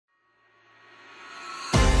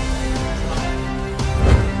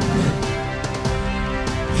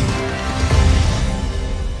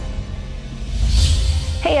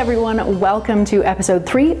everyone, welcome to episode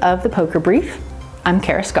 3 of the Poker Brief. I'm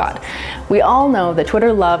Kara Scott. We all know that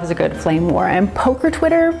Twitter loves a good flame war, and poker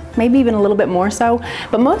Twitter, maybe even a little bit more so,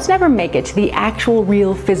 but most never make it to the actual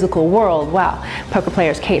real physical world. Wow, poker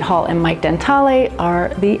players Cate Hall and Mike Dentale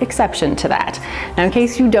are the exception to that. Now, in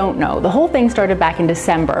case you don't know, the whole thing started back in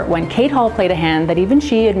December when Cate Hall played a hand that even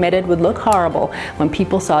she admitted would look horrible when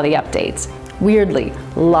people saw the updates. Weirdly,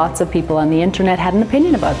 lots of people on the internet had an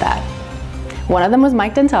opinion about that. One of them was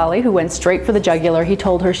Mike Dentale, who went straight for the jugular. He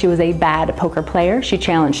told her she was a bad poker player. She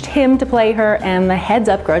challenged him to play her, and the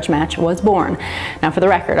heads-up grudge match was born. Now, for the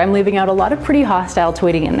record, I'm leaving out a lot of pretty hostile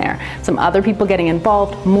tweeting in there. Some other people getting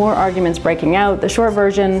involved, more arguments breaking out. The short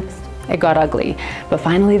version, it got ugly. But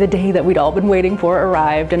finally, the day that we'd all been waiting for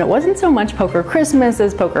arrived, and it wasn't so much Poker Christmas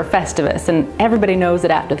as Poker Festivus, and everybody knows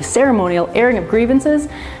that after the ceremonial airing of grievances,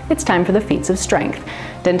 it's time for the feats of strength.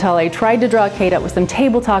 Dentale tried to draw Cate up with some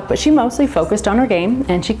table talk, but she mostly focused on her game,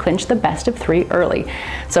 and she clinched the best of 3 early.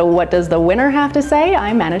 So what does the winner have to say?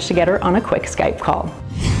 I managed to get her on a quick Skype call.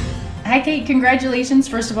 Hi Cate, congratulations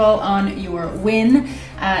first of all on your win.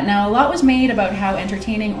 Now, a lot was made about how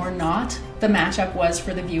entertaining or not the matchup was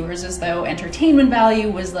for the viewers, as though entertainment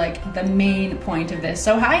value was like the main point of this.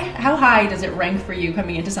 So how high does it rank for you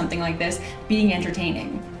coming into something like this, being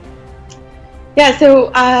entertaining? Yeah,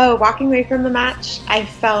 so walking away from the match, I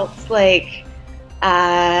felt like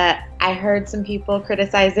I heard some people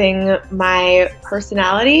criticizing my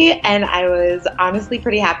personality, and I was honestly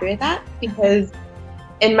pretty happy with that because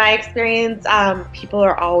in my experience, people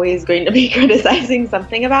are always going to be criticizing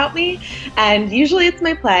something about me, and usually it's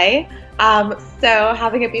my play. So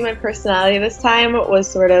having it be my personality this time was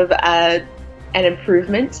sort of an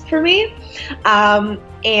improvement for me.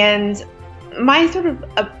 And my sort of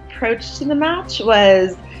approach to the match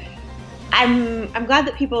was, I'm glad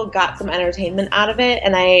that people got some entertainment out of it,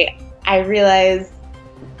 and I realized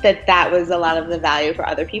that that was a lot of the value for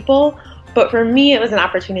other people. But for me, it was an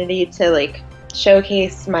opportunity to like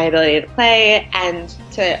showcase my ability to play and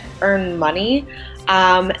to earn money,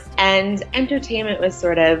 and entertainment was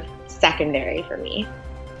sort of secondary for me.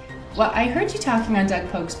 Well, I heard you talking on Doug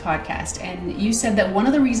Polk's podcast, and you said that one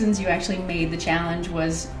of the reasons you actually made the challenge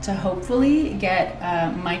was to hopefully get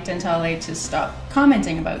Mike Dentale to stop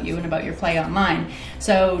commenting about you and about your play online.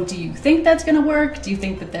 So do you think that's going to work? Do you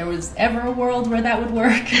think that there was ever a world where that would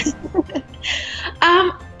work?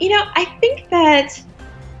 You know, I think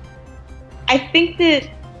that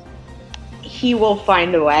he will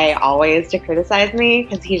find a way always to criticize me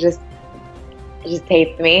because he just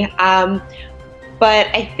hates me. But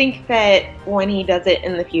I think that when he does it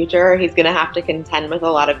in the future, he's going to have to contend with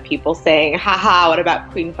a lot of people saying, haha, what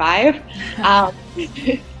about Queen 5?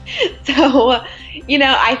 So, you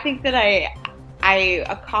know, I think that I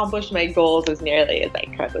accomplished my goals as nearly as I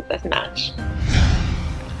could with this match.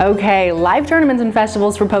 Okay, live tournaments and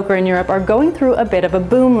festivals for poker in Europe are going through a bit of a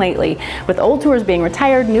boom lately. With old tours being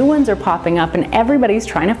retired, new ones are popping up, and everybody's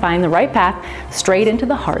trying to find the right path straight into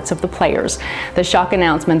the hearts of the players. The shock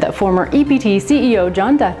announcement that former EPT CEO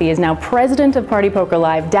John Duffy is now president of Party Poker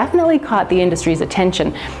Live definitely caught the industry's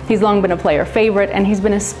attention. He's long been a player favorite, and he's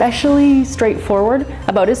been especially straightforward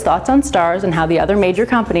about his thoughts on stars and how the other major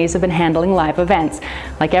companies have been handling live events.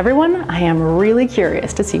 Like everyone, I am really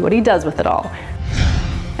curious to see what he does with it all.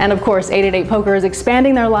 And of course, 888 Poker is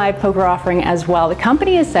expanding their live poker offering as well. The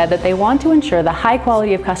company has said that they want to ensure the high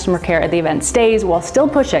quality of customer care at the event stays while still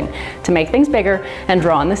pushing to make things bigger and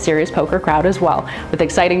draw in the serious poker crowd as well. With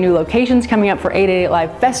exciting new locations coming up for 888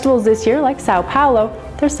 Live festivals this year, like Sao Paulo,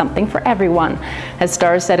 there's something for everyone. As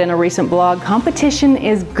Stars said in a recent blog, competition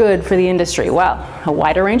is good for the industry. Well, a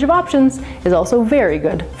wider range of options is also very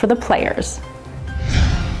good for the players.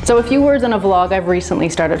 So a few words on a vlog I've recently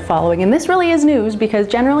started following, and this really is news because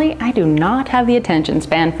generally I do not have the attention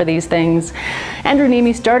span for these things. Andrew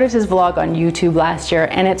Neeme started his vlog on YouTube last year,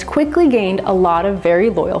 and it's quickly gained a lot of very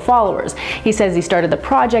loyal followers. He says he started the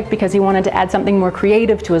project because he wanted to add something more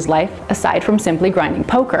creative to his life aside from simply grinding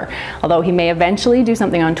poker. Although he may eventually do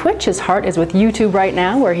something on Twitch, his heart is with YouTube right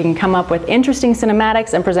now, where he can come up with interesting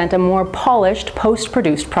cinematics and present a more polished,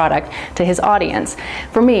 post-produced product to his audience.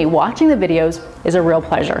 For me, watching the videos is a real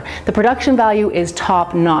pleasure. The production value is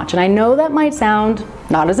top notch, and I know that might sound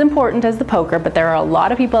not as important as the poker, but there are a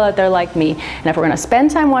lot of people out there like me, and if we're going to spend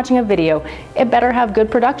time watching a video, it better have good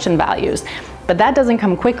production values. But that doesn't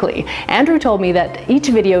come quickly. Andrew told me that each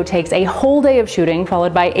video takes a whole day of shooting,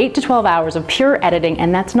 followed by 8 to 12 hours of pure editing,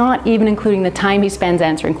 and that's not even including the time he spends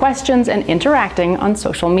answering questions and interacting on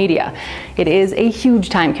social media. It is a huge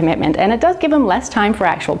time commitment, and it does give him less time for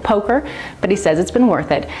actual poker, but he says it's been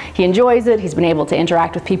worth it. He enjoys it, he's been able to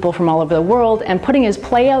interact with people from all over the world, and putting his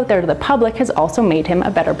play out there to the public has also made him a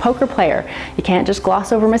better poker player. You can't just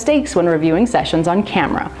gloss over mistakes when reviewing sessions on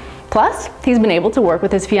camera. Plus, he's been able to work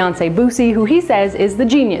with his fiancée Boosie, who he says is the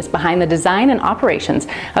genius behind the design and operations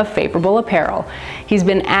of Favorable Apparel. He's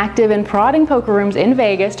been active in prodding poker rooms in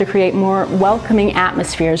Vegas to create more welcoming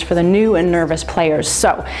atmospheres for the new and nervous players.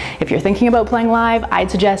 So, if you're thinking about playing live, I'd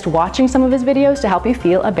suggest watching some of his videos to help you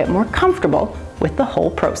feel a bit more comfortable with the whole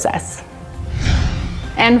process.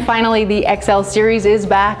 And finally, the XL Series is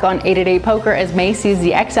back on 888 Poker as May sees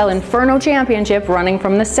the XL Inferno Championship running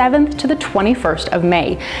from the 7th to the 21st of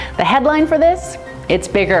May. The headline for this? It's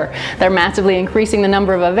bigger. They're massively increasing the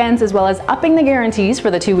number of events as well as upping the guarantees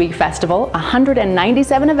for the 2-week festival.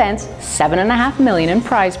 197 events, $7.5 million in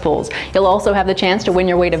prize pools. You'll also have the chance to win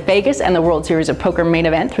your way to Vegas and the World Series of Poker main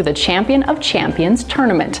event through the Champion of Champions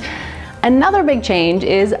tournament. Another big change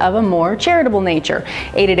is of a more charitable nature.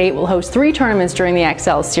 888 will host 3 tournaments during the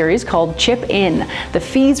XL Series called Chip In. The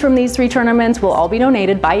fees from these 3 tournaments will all be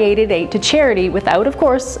donated by 888 to charity without, of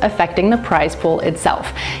course, affecting the prize pool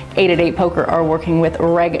itself. 888 Poker are working with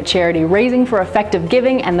Reg Charity, raising for effective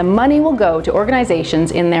giving, and the money will go to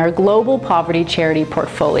organizations in their global poverty charity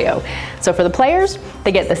portfolio. So for the players,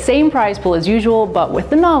 they get the same prize pool as usual, but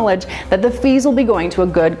with the knowledge that the fees will be going to a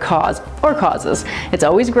good cause or causes. It's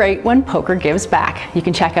always great when poker gives back. You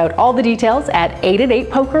can check out all the details at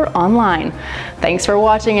 888 Poker online. Thanks for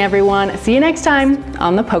watching, everyone. See you next time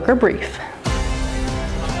on the Poker Brief.